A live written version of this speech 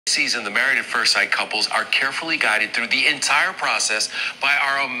Season, the Married at First Sight couples are carefully guided through the entire process by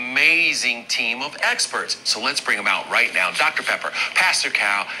our amazing team of experts. So let's bring them out right now. Dr. Pepper, Pastor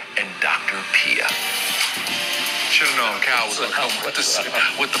Cal, and Dr. Pia. Should have known Cal was going to come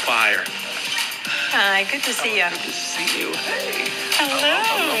with the fire. Hi, good to see you. Good to see you. Hey.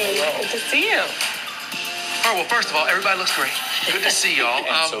 Hello. Good to see you. All right, well, first of all, everybody looks great. Good to see y'all.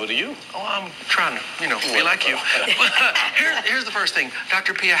 And so do you. Oh, I'm trying to, be like you. Here's the first thing.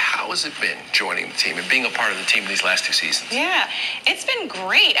 Dr. Pia, how has it been joining the team and being a part of the team these last 2 seasons? Yeah, it's been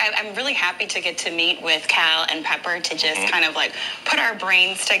great. I'm really happy to get to meet with Cal and Pepper to just kind of like put our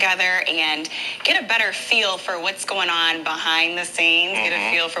brains together and get a better feel for what's going on behind the scenes, get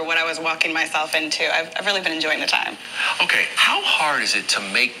a feel for what I was walking myself into. I've really been enjoying the time. Okay, how hard is it to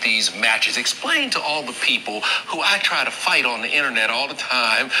make these matches? Explain to all the people who I try to fight on the internet all the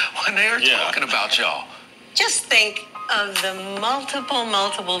time when they're talking about y'all. Just think of the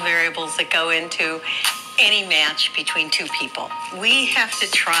multiple variables that go into any match between two people. We have to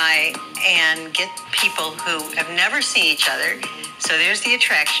try and get people who have never seen each other, so there's the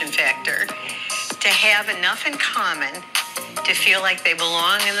attraction factor, to have enough in common to feel like they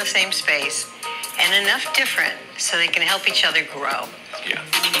belong in the same space and enough different so they can help each other grow. Yeah,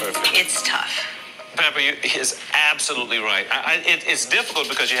 perfect. It's tough. Pepper is absolutely right. It's difficult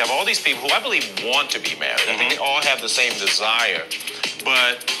because you have all these people who I believe want to be married. I think they all have the same desire,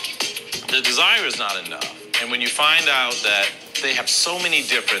 but the desire is not enough. And when you find out that they have so many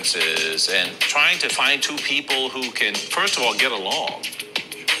differences and trying to find two people who can, first of all, get along,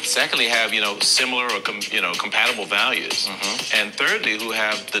 secondly, have, similar or, compatible values, and thirdly, who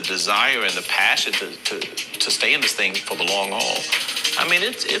have the desire and the passion to stay in this thing for the long haul. I mean,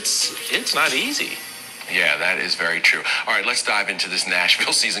 it's not easy. Yeah, that is very true. All right, let's dive into this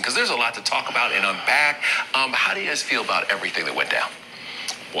Nashville season because there's a lot to talk about and unpack. How do you guys feel about everything that went down?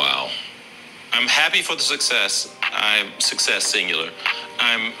 Wow. I'm happy for the success. Success singular.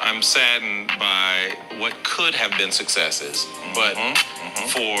 I'm saddened by what could have been successes, but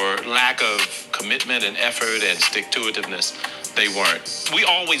for lack of commitment and effort and stick-to-itiveness, they weren't. We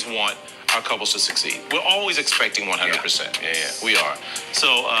always want our couples to succeed. We're always expecting 100%. Yeah. We are.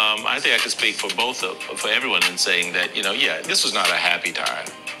 So I think I could speak for for everyone in saying that, this was not a happy time.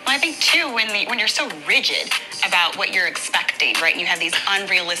 Well, I think, too, when you're so rigid about what you're expecting, right, and you have these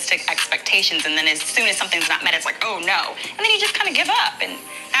unrealistic expectations, and then as soon as something's not met, it's like, oh, no. And then you just kind of give up. And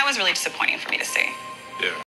that was really disappointing for me to see. Yeah.